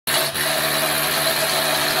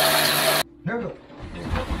There we go.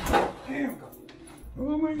 There we go.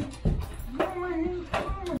 Oh man. Oh man. Oh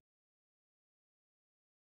man.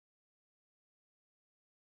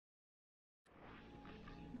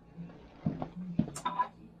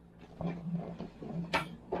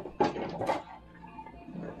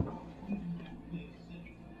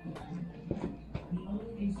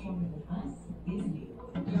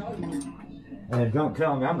 And don't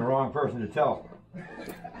tell me I'm the wrong person to tell.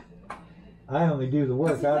 I only do the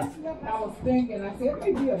work. I was thinking, I said, it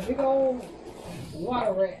may be a big old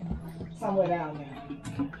water rat somewhere down there.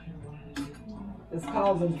 It's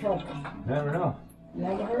causing trouble. Never know.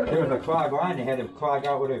 Never heard of it. There was a clog line they had to clog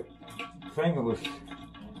out with a thing that was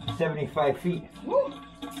 75 feet. Woo.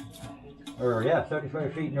 Or yeah,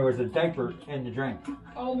 75 feet, and there was a diaper in the drain.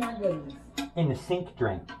 Oh my goodness. In the sink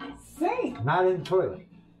drain. Sink? Not in the toilet.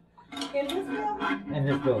 In this building? In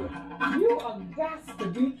this building. You are got to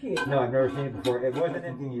be kidding. No, I've never seen it before. It wasn't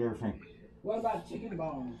anything you'd ever seen. What about chicken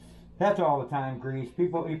bones? That's all the time, grease.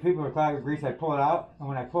 People are clogged with grease. I pull it out, and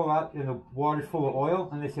when I pull it out, and the water's full of oil,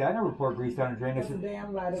 and they say, I never pour grease down the drain. That's a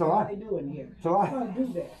damn lie. That's so what they do in here. So I don't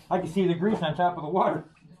do that. I can see the grease on top of the water.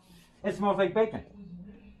 It smells like bacon.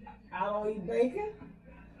 I don't eat bacon.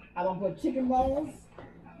 I don't put chicken bones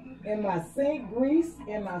in my sink, grease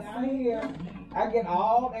in my sink here. I get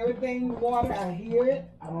everything water. I hear it.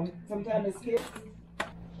 Sometimes it skips.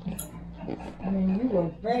 I mean, you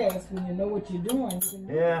work fast when you know what you're doing.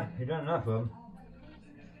 Yeah, you've done enough of them.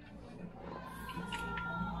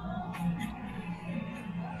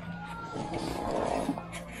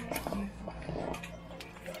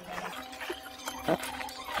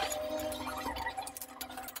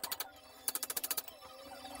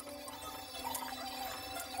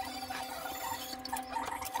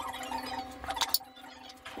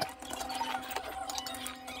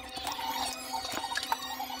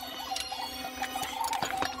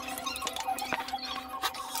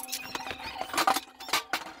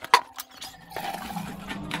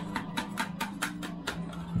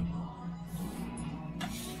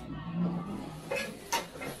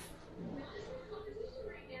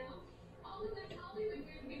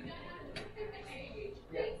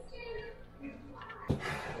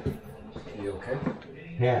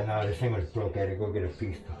 Yeah, no, this thing was broke. I had to go get a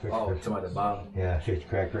piece to fix it. Oh, it's at the bottom? Yeah, see it's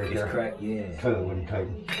cracked right there. It's cracked, yeah. Toilet wouldn't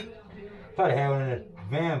tighten. Thought I had one in the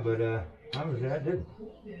van, but I didn't.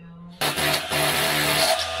 Yeah.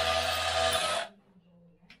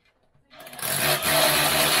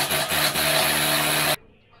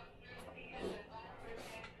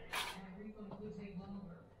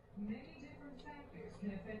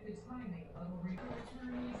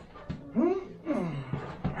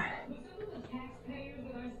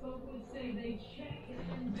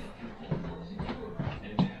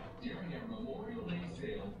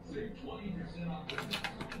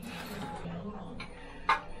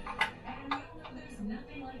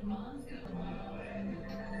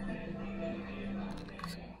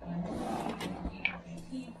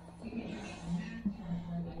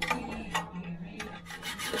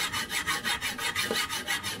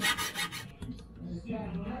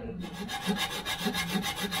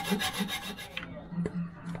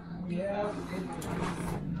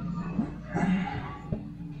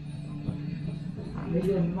 They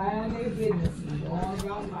just mind their business. All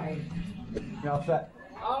about life. You all set?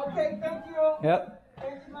 Okay, thank you. Yep.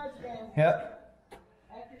 Thank you much, man. Yep.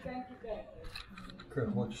 Thank you, Dad. Chris,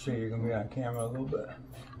 what you say? You're gonna be on camera a little bit.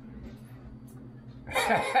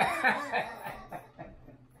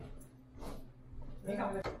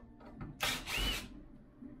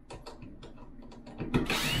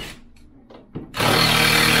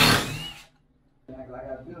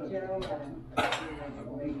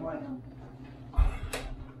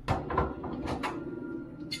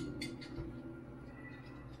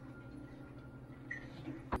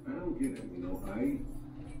 I don't get it, you know,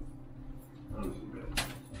 honestly, man.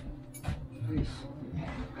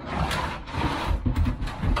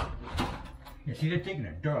 You see, they're taking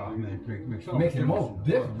a dog, man. Makes it most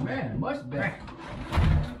different, man. Much better.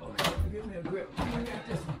 Give me a grip.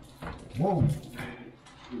 Whoa.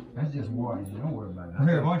 That's just water. You don't worry about it.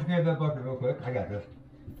 Here, why don't you grab that bucket real quick? I got this.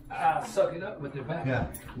 I'll suck it up with the back. Yeah.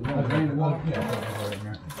 You want to drain the water?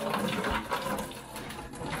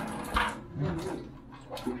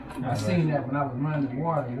 I seen that when I was running the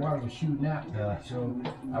water was shooting out. Yeah. So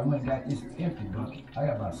I went and got this empty bucket. I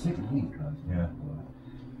got about 6 of these. Yeah.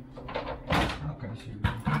 Okay, shoot.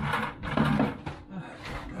 All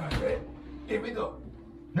right, here we go.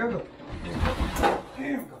 There we go.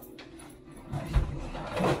 There we go.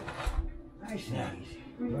 Nice and easy.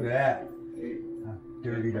 Look at that. How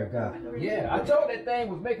dirty that got. Yeah, I told that thing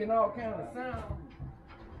was making all kinds of sound.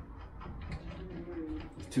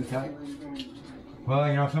 It's too tight. Well,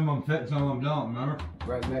 you know, some of them fit, some of them don't, remember?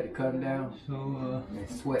 Right, we had to cut them down. So, and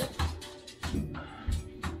sweat.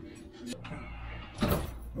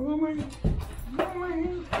 oh man. Oh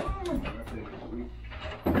man.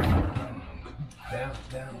 Down,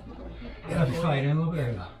 down. You have to slide in a little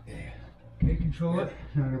bit. Yeah. Can you control it?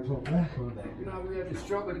 No, I'm gonna pull it back. You know, we had to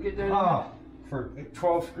struggle to get that. Oh, for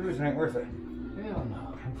 12 screws, it ain't worth it. Hell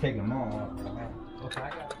no. I'm taking them all off. Okay, I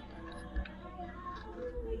got it.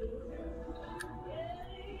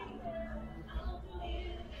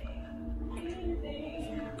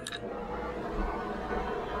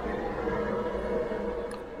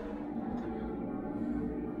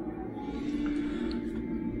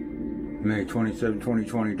 May 27,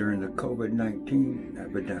 2020, during the COVID-19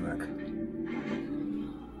 epidemic.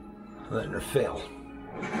 Letting her fail.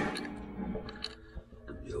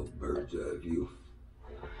 The old bird's eye view.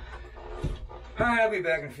 Alright, I'll be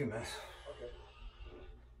back in a few minutes.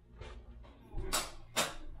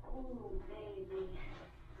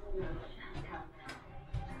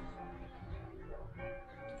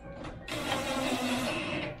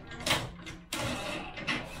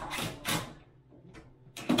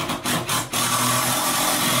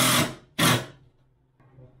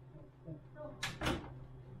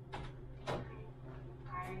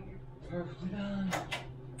 Perfectly done.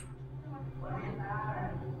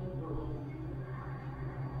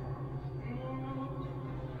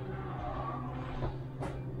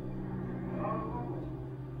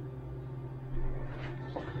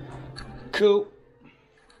 Cool.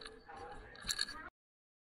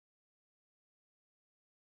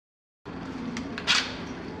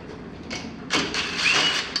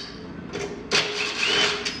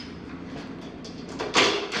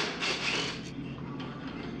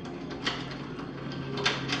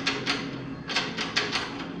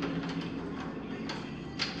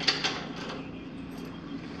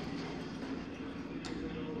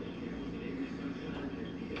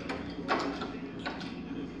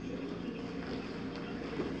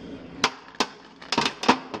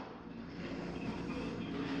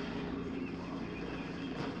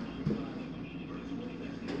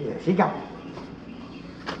 Yeah, she got it.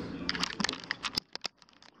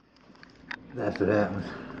 That's what happens.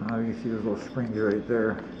 Oh, you see those little springs right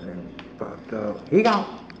there. They popped out. He go.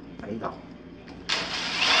 There you go.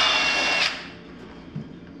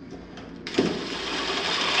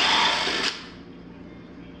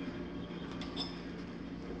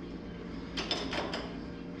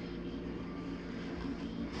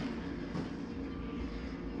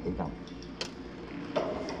 Here you go.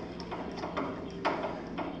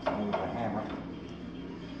 Use a hammer.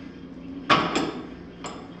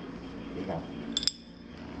 Here you go.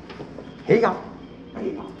 Here you go. There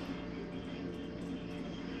you go.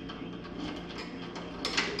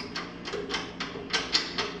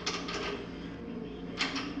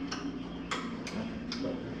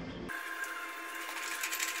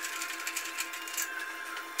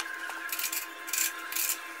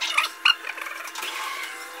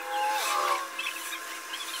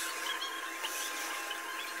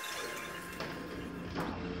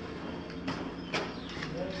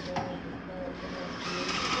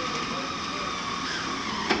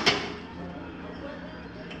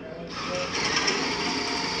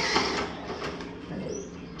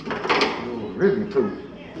 Ribbon too.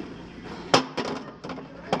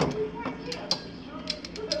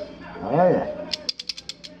 Oh yeah.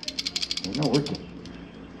 Ain't no wicked.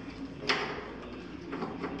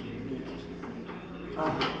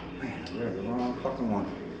 Oh man, there's the wrong fucking one.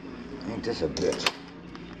 Ain't this a bitch?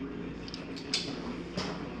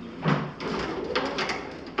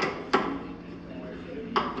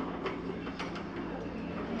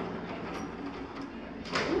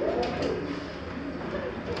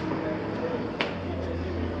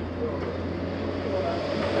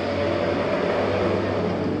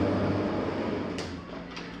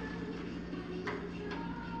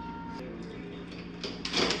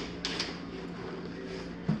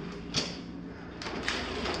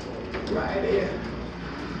 Right here.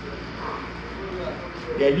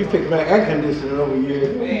 Yeah, you picked my air conditioner over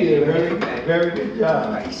here. Man, You did a very very good job.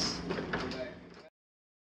 Nice.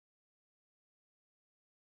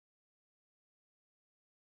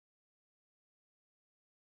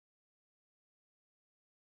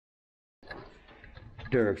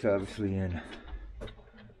 Derek's obviously in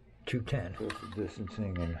 210. Social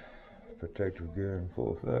distancing and protective gear in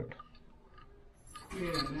full effect.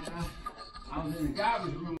 Yeah, man. I was in the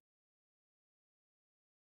garbage room.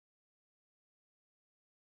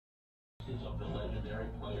 Of the legendary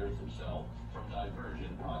players himself from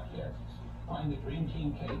Divergent Podcasts. Find the Dream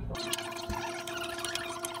Team Cake.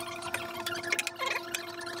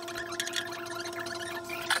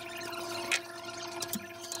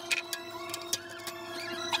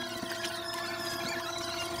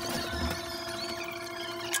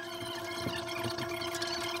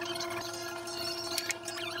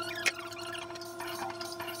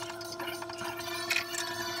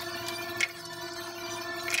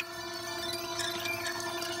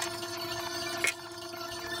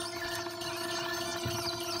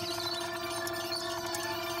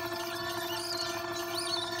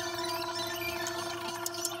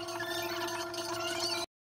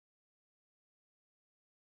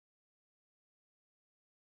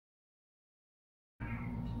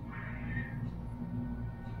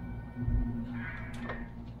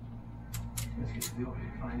 get to the office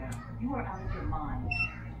and find out. You are out of your mind.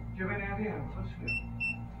 Do you have any idea how close we are?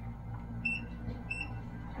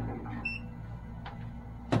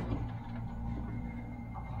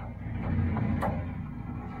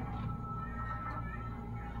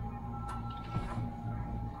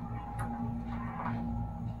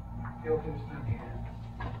 The office down here.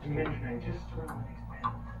 The men's just around these men.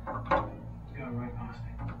 We're going right past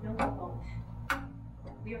it. No, we won't.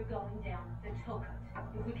 We are going down the Tokat.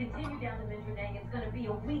 If we continue down the Minjardang, it's going to be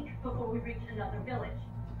a week before we reach another village.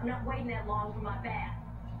 I'm not waiting that long for my bath.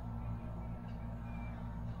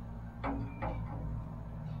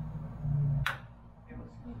 It was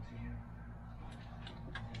good to you.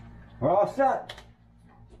 We're all set.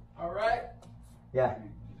 All right. Yeah.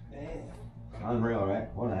 Man. Unreal, right?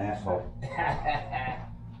 What an asshole.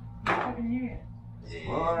 7 years.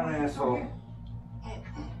 What an asshole.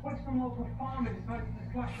 What's from local farmer decided to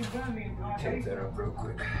slash and burn the entire Take basin? that up real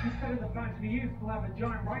quick. Instead of the plan to be used, we'll have a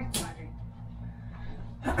giant rice paddy.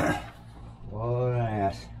 What an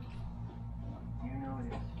ass. You know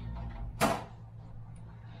it is.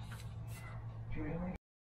 Do you really?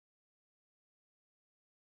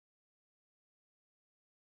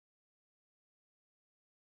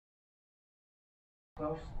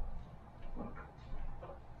 Close? Look.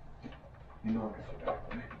 You know I got your back,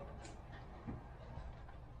 right?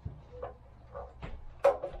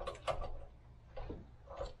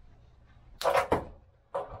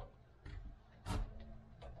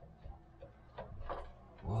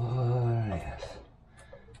 What an ass.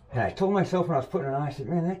 And I told myself when I was putting it on, I said,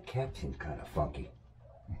 man, that cap seems kind of funky.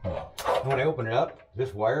 When I opened it up,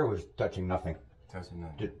 this wire was touching nothing. Touching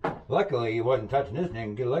nothing. Luckily, it wasn't touching this thing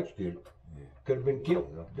and get electrocuted. Yeah. Could have been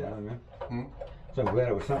killed down there. So I'm glad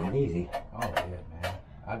it was something easy. Oh, yeah, man.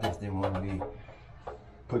 I just didn't want to be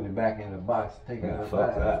putting it back in the box, taking Yeah, it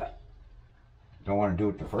fuck back. that. Don't want to do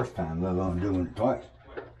it the first time, let alone doing it twice.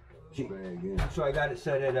 So I got it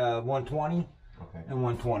set at 120 and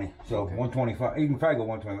 120. So 125. You can probably go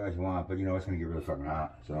 125 if you want, but you know it's gonna get really fucking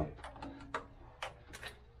hot. So.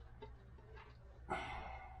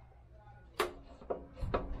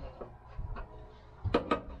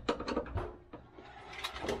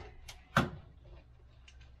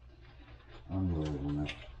 Unbelievable, man.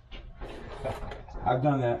 I've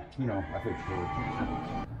done that, you know, I fixed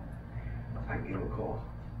it. I give a call.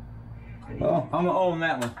 Well, I'm gonna own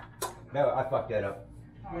that one. No, I fucked that up.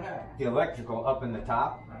 The electrical up in the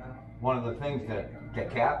top, one of the things that the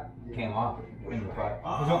cap came off in the front.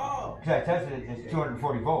 Because I tested it, it's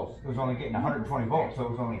 240 volts. It was only getting 120 volts, so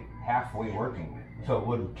it was only halfway working. So it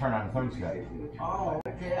wouldn't turn on the thermostat. Oh,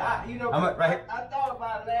 okay. You know, I thought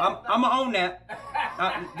about that. I'm gonna own that.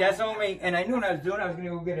 That's on me. And I knew what I was doing. I was gonna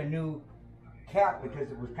go get a new cap because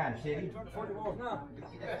it was kind of shitty. 240 volts now.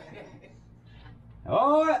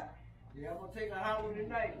 Oh, Yeah, I'm gonna take a Howard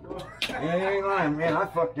tonight, bro. yeah, you ain't lying, man. I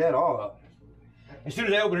fucked that all up. As soon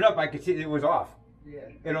as I opened it up, I could see it was off. Yeah.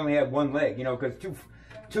 It only had one leg, you know, because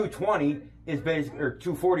 220 is basically, or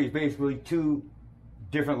 240 is basically two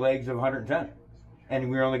different legs of 110, and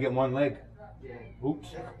we were only getting one leg. Yeah. Oops.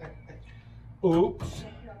 Oops.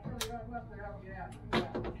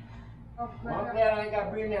 Well, I'm glad I ain't got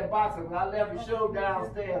to bring that box up. I left the show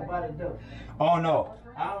downstairs by the door. Oh no.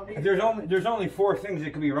 I don't need There's only 4 things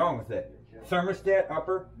that could be wrong with it. Thermostat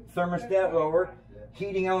upper, thermostat lower,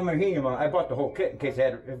 heating element, heating element. I bought the whole kit in case I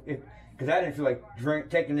had, because I didn't feel like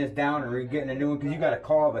taking this down and getting a new one, because you got to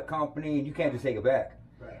call the company and you can't just take it back.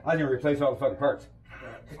 I was gonna replace all the fucking parts.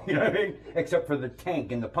 You know what I mean? Except for the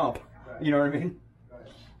tank and the pump. You know what I mean?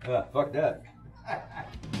 Fuck that.